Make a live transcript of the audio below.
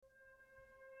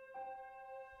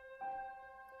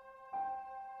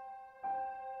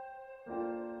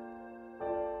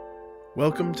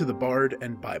Welcome to the Bard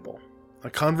and Bible, a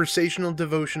conversational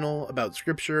devotional about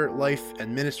scripture, life,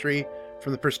 and ministry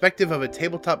from the perspective of a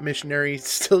tabletop missionary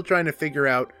still trying to figure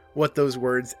out what those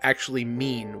words actually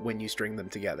mean when you string them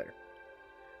together.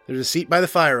 There's a seat by the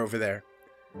fire over there,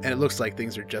 and it looks like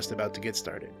things are just about to get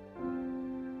started.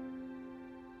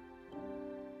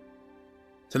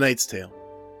 Tonight's tale,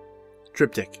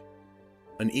 Triptych,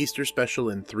 an Easter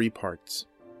special in 3 parts.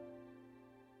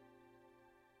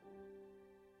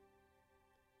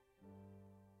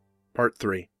 Part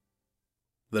 3.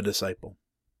 The Disciple.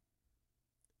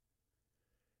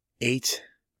 8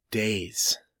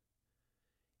 days.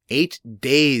 8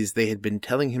 days they had been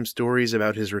telling him stories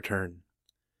about his return.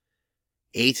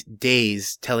 8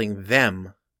 days telling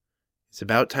them it's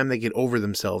about time they get over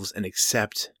themselves and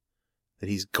accept that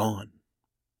he's gone.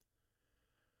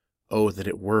 Oh, that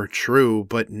it were true,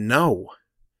 but no.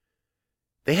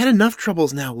 They had enough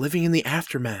troubles now living in the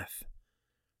aftermath.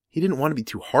 He didn't want to be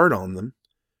too hard on them.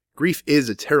 Grief is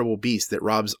a terrible beast that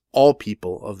robs all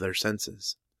people of their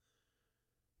senses.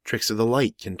 Tricks of the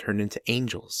light can turn into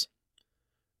angels.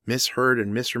 Misheard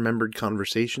and misremembered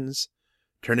conversations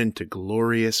turn into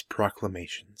glorious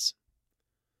proclamations.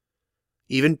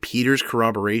 Even Peter's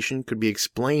corroboration could be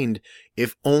explained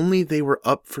if only they were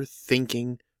up for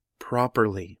thinking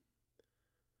properly.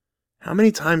 How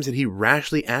many times had he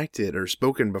rashly acted or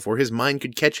spoken before his mind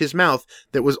could catch his mouth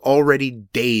that was already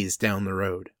days down the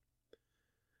road?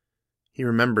 He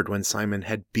remembered when Simon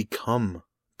had become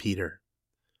Peter.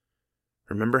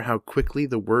 Remember how quickly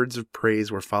the words of praise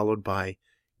were followed by,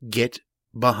 "Get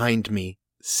behind me,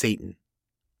 Satan."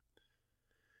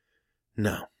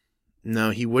 No,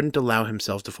 he wouldn't allow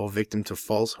himself to fall victim to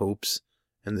false hopes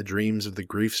and the dreams of the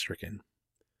grief-stricken.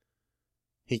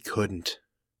 He couldn't.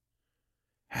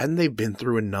 Hadn't they been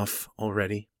through enough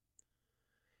already?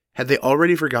 Had they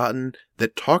already forgotten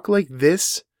that talk like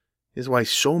this is why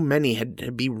so many had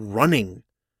to be running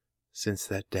since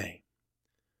that day?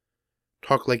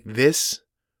 Talk like this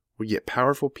would get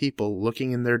powerful people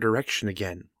looking in their direction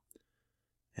again,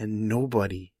 and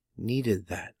nobody needed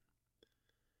that.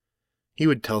 He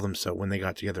would tell them so when they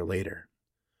got together later.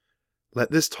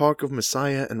 Let this talk of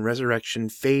Messiah and resurrection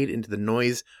fade into the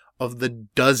noise of the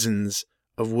dozens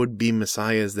of would-be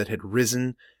messiahs that had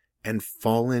risen and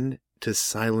fallen to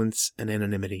silence and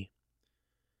anonymity.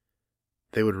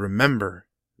 They would remember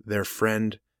their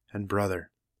friend and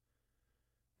brother.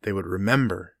 They would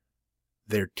remember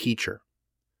their teacher.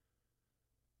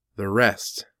 The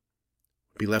rest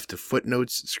would be left to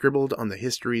footnotes scribbled on the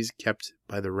histories kept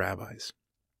by the rabbis.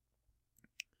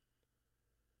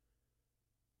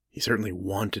 He certainly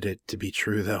wanted it to be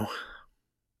true, though.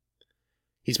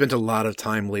 He spent a lot of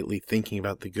time lately thinking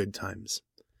about the good times,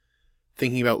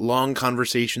 thinking about long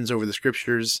conversations over the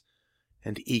scriptures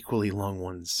and equally long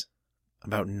ones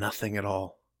about nothing at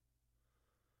all.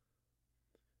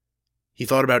 He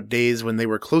thought about days when they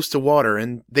were close to water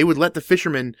and they would let the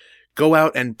fishermen go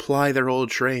out and ply their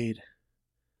old trade.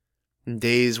 And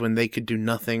days when they could do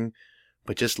nothing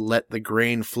but just let the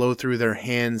grain flow through their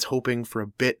hands, hoping for a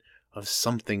bit of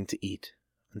something to eat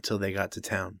until they got to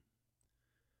town.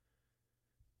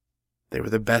 They were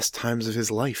the best times of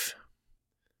his life.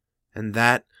 And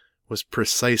that was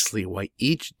precisely why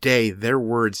each day their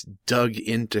words dug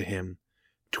into him,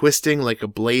 twisting like a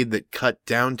blade that cut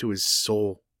down to his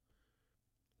soul.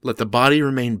 Let the body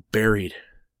remain buried,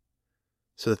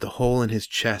 so that the hole in his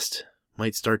chest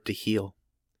might start to heal.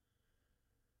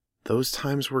 Those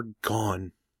times were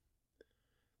gone.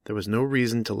 There was no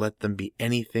reason to let them be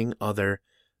anything other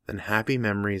than happy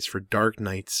memories for dark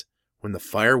nights when the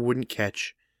fire wouldn't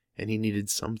catch and he needed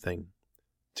something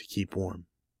to keep warm.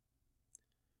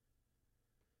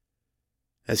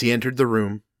 As he entered the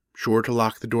room, sure to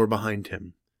lock the door behind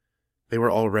him, they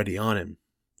were already on him.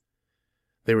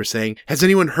 They were saying, "Has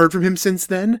anyone heard from him since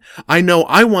then? I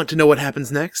want to know what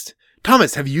happens next.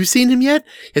 Thomas, have you seen him yet?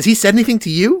 Has he said anything to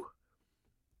you?"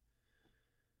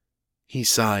 He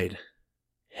sighed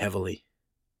heavily.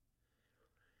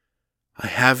 "I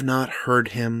have not heard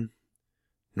him,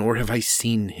 nor have I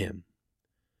seen him.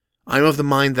 I am of the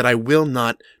mind that I will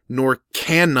not, nor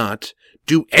cannot,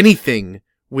 do anything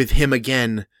with him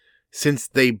again, since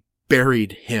they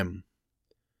buried him."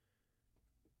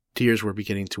 Tears were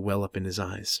beginning to well up in his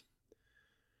eyes.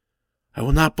 "I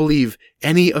will not believe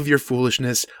any of your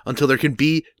foolishness until there can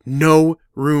be no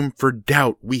room for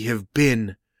doubt. We have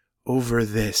been over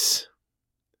this."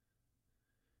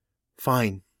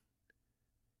 Fine.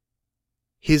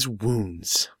 His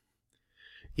wounds.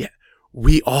 Yeah,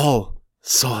 we all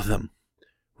saw them,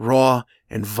 raw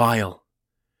and vile.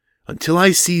 Until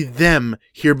I see them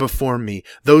here before me,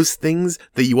 those things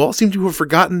that you all seem to have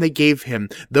forgotten they gave him,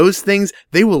 those things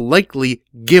they will likely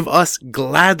give us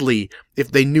gladly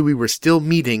if they knew we were still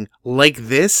meeting like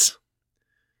this,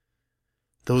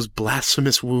 those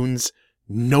blasphemous wounds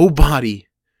nobody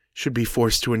should be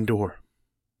forced to endure.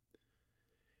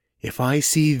 If I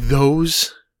see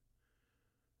those,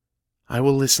 I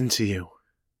will listen to you.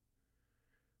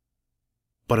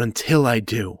 But until I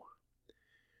do,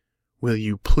 will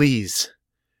you please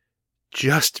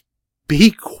just be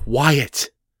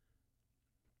quiet?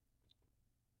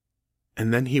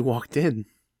 And then he walked in.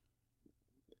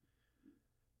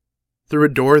 Through a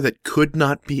door that could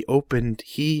not be opened,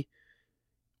 he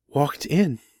walked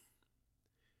in.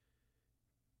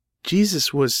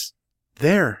 Jesus was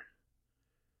there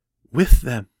with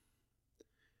them.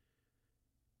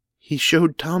 He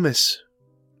showed Thomas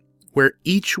where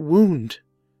each wound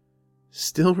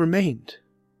still remained.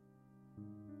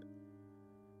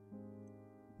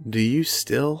 Do you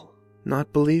still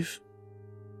not believe?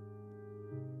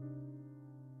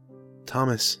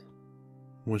 Thomas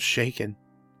was shaken,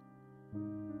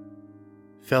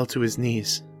 fell to his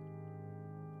knees.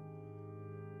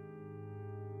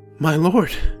 My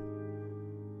Lord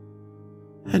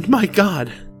and my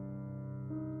God.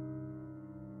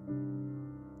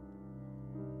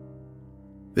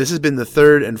 This has been the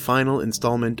third and final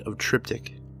installment of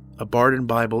Triptych, a Barden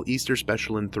Bible Easter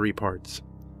special in 3 parts.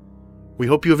 We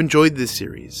hope you have enjoyed this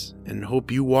series, and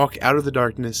hope you walk out of the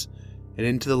darkness and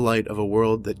into the light of a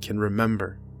world that can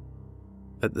remember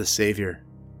that the Savior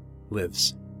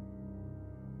lives.